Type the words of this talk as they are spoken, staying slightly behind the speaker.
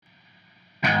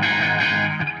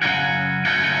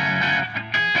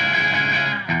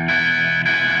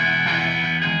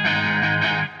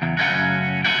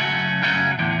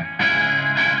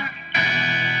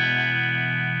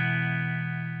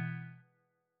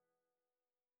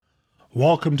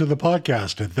Welcome to the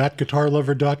podcast at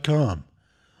thatguitarlover.com.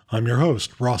 I'm your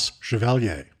host, Ross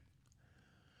Chevalier.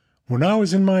 When I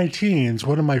was in my teens,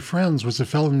 one of my friends was a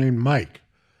fellow named Mike.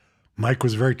 Mike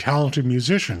was a very talented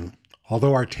musician,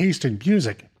 although our taste in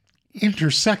music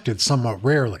intersected somewhat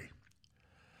rarely.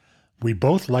 We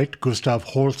both liked Gustav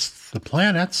Holst's The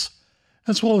Planets,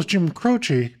 as well as Jim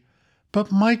Croce,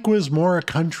 but Mike was more a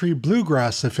country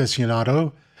bluegrass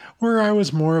aficionado, where I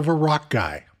was more of a rock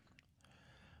guy.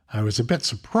 I was a bit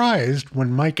surprised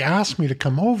when Mike asked me to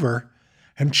come over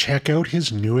and check out his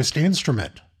newest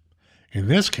instrument. In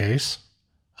this case,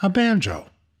 a banjo.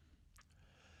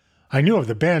 I knew of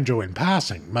the banjo in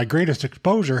passing, my greatest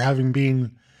exposure having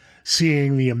been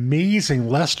seeing the amazing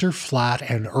Lester Flatt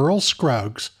and Earl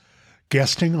Scruggs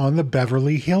guesting on the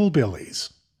Beverly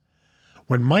Hillbillies.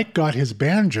 When Mike got his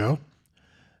banjo,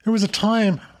 there was a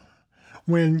time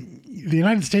when the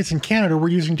United States and Canada were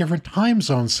using different time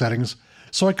zone settings,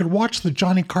 so I could watch the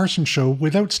Johnny Carson show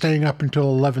without staying up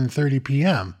until 11:30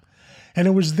 p.m. And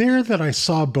it was there that I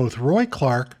saw both Roy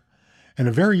Clark and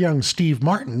a very young Steve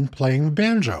Martin playing the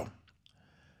banjo.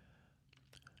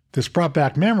 This brought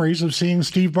back memories of seeing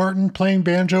Steve Martin playing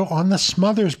banjo on the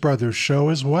Smothers Brothers show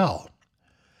as well.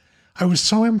 I was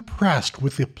so impressed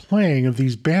with the playing of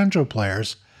these banjo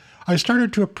players, I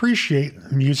started to appreciate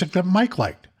the music that Mike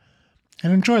liked,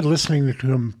 and enjoyed listening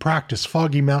to him practice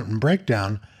Foggy Mountain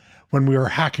Breakdown when we were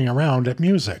hacking around at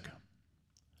music.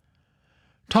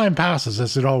 Time passes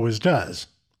as it always does,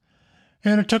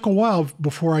 and it took a while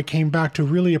before I came back to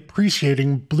really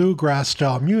appreciating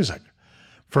bluegrass-style music,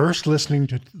 first listening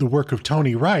to the work of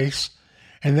Tony Rice,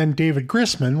 and then David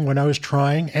Grisman when I was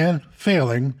trying and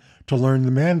failing to learn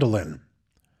the mandolin.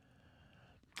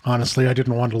 Honestly, I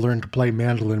didn't want to learn to play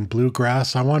mandolin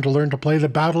bluegrass. I wanted to learn to play the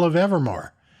Battle of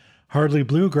Evermore. Hardly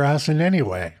bluegrass in any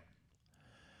way.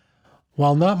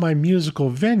 While not my musical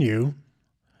venue,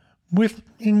 with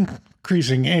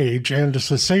increasing age and a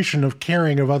cessation of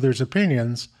caring of others'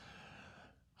 opinions,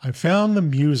 I found the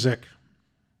music,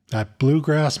 that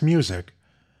bluegrass music,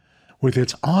 with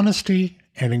its honesty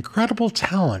and incredible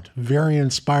talent, very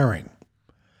inspiring.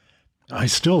 I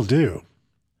still do.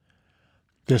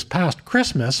 This past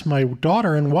Christmas, my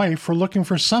daughter and wife were looking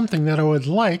for something that I would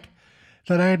like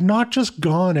that I had not just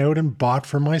gone out and bought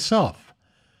for myself.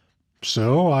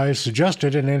 So I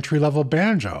suggested an entry-level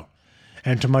banjo,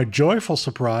 and to my joyful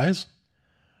surprise,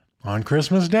 on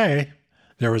Christmas Day,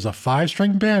 there was a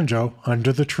 5-string banjo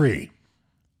under the tree.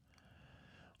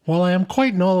 While I am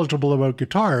quite knowledgeable about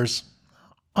guitars,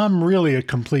 I'm really a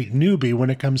complete newbie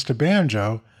when it comes to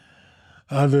banjo,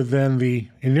 other than the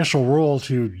initial roll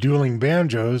to dueling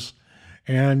banjos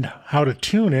and how to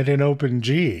tune it in open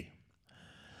G.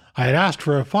 I had asked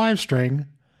for a 5-string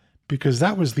because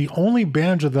that was the only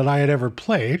banjo that I had ever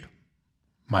played,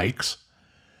 Mike's,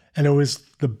 and it was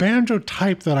the banjo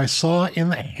type that I saw in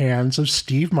the hands of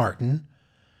Steve Martin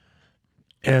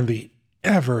and the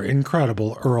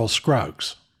ever-incredible Earl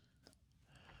Scruggs.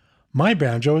 My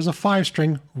banjo is a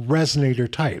 5-string resonator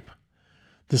type.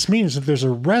 This means that there's a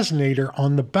resonator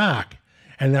on the back,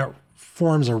 and that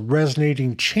forms a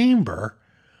resonating chamber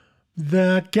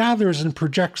that gathers and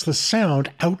projects the sound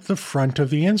out the front of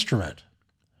the instrument.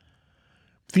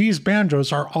 These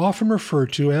banjos are often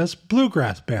referred to as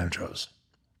bluegrass banjos.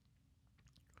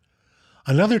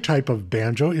 Another type of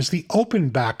banjo is the open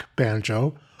back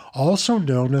banjo, also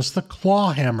known as the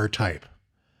clawhammer type.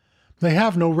 They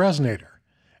have no resonator,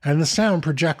 and the sound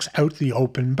projects out the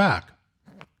open back.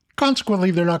 Consequently,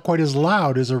 they're not quite as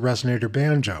loud as a resonator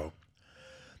banjo.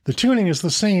 The tuning is the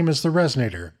same as the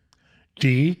resonator,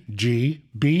 D, G,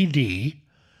 B, D,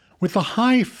 with the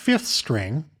high 5th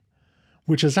string,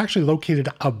 which is actually located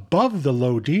above the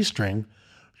low D string,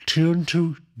 tuned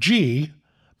to G,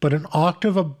 but an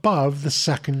octave above the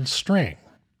 2nd string.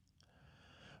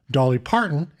 Dolly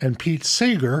Parton and Pete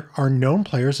Seeger are known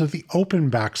players of the open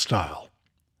back style.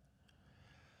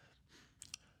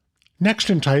 Next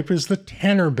in type is the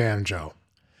tenor banjo.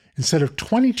 Instead of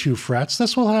 22 frets,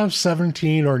 this will have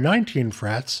 17 or 19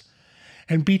 frets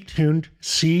and be tuned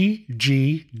C,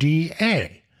 G, D,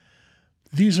 A.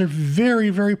 These are very,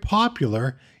 very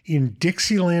popular in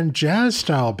Dixieland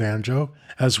jazz-style banjo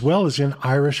as well as in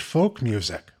Irish folk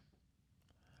music.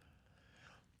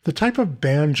 The type of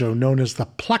banjo known as the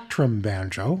plectrum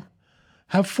banjo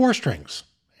have 4 strings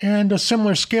and a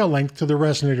similar scale length to the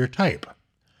resonator type.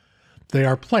 They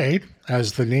are played,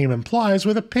 as the name implies,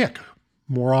 with a pick,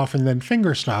 more often than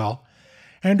fingerstyle,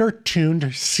 and are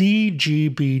tuned C, G,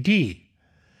 B, D.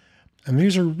 And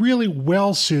these are really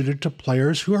well suited to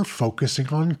players who are focusing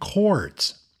on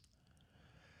chords.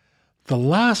 The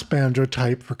last banjo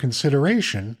type for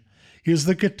consideration is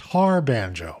the guitar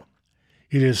banjo.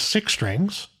 It is 6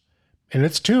 strings, and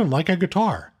it's tuned like a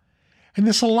guitar. And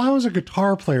this allows a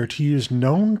guitar player to use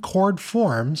known chord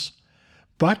forms,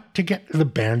 but to get the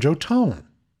banjo tone.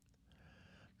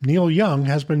 Neil Young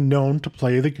has been known to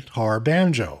play the guitar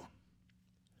banjo.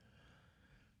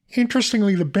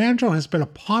 Interestingly, the banjo has been a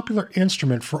popular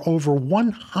instrument for over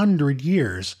 100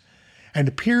 years and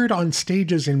appeared on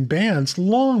stages in bands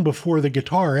long before the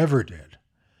guitar ever did.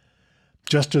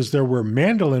 Just as there were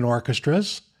mandolin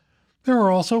orchestras, there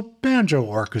are also banjo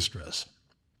orchestras.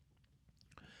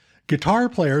 Guitar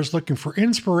players looking for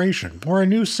inspiration or a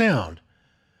new sound,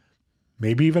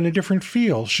 maybe even a different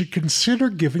feel, should consider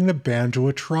giving the banjo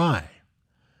a try.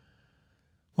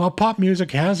 While pop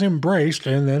music has embraced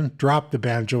and then dropped the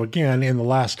banjo again in the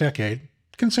last decade,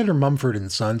 consider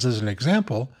Mumford & Sons as an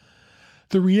example,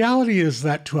 the reality is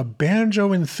that to a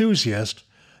banjo enthusiast,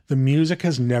 the music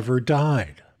has never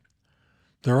died.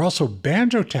 There are also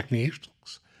banjo techniques,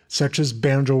 such as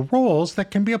banjo rolls,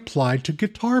 that can be applied to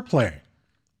guitar playing.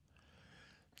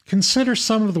 Consider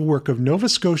some of the work of Nova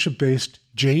Scotia-based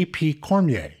J.P.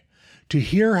 Cormier to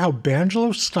hear how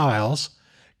banjo styles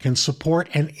can support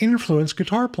and influence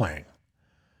guitar playing.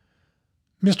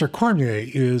 Mr. Cormier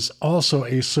is also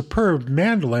a superb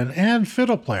mandolin and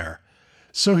fiddle player,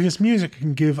 so his music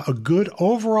can give a good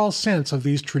overall sense of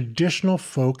these traditional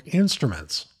folk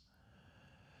instruments.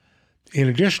 In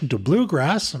addition to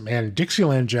bluegrass and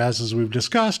Dixieland jazz, as we've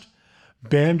discussed,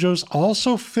 banjos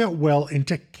also fit well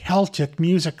into Celtic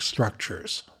music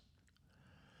structures.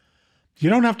 You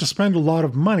don't have to spend a lot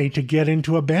of money to get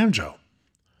into a banjo.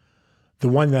 The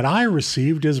one that I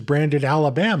received is branded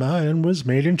Alabama and was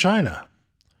made in China.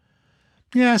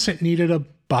 Yes, it needed a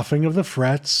buffing of the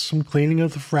frets, some cleaning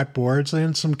of the fretboards,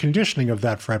 and some conditioning of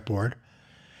that fretboard.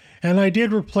 And I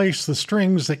did replace the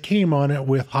strings that came on it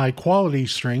with high-quality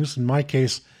strings, in my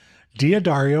case,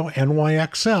 Diodario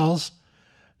NYXLs,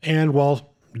 and while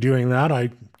doing that,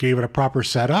 I gave it a proper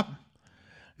setup.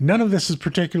 None of this is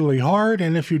particularly hard,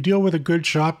 and if you deal with a good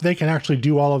shop, they can actually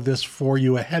do all of this for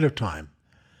you ahead of time.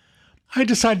 I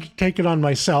decided to take it on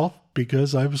myself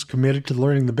because I was committed to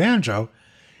learning the banjo,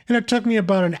 and it took me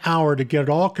about an hour to get it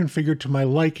all configured to my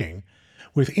liking,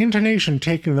 with intonation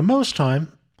taking the most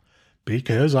time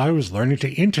because I was learning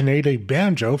to intonate a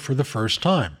banjo for the first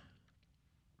time.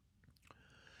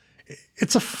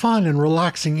 It's a fun and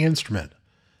relaxing instrument,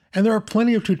 and there are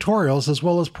plenty of tutorials as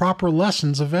well as proper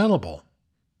lessons available.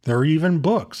 There are even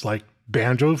books like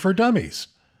Banjo for Dummies.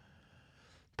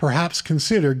 Perhaps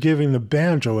consider giving the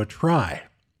banjo a try.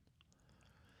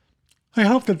 I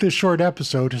hope that this short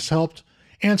episode has helped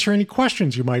answer any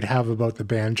questions you might have about the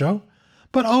banjo,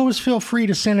 but always feel free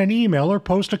to send an email or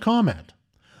post a comment.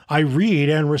 I read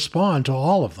and respond to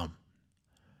all of them.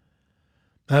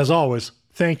 As always,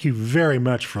 thank you very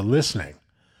much for listening.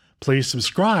 Please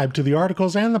subscribe to the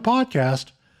articles and the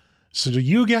podcast so that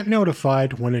you get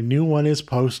notified when a new one is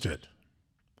posted.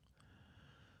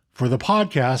 For the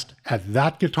podcast at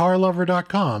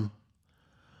thatguitarlover.com,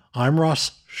 I'm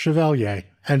Ross Chevalier,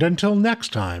 and until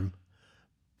next time,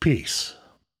 peace.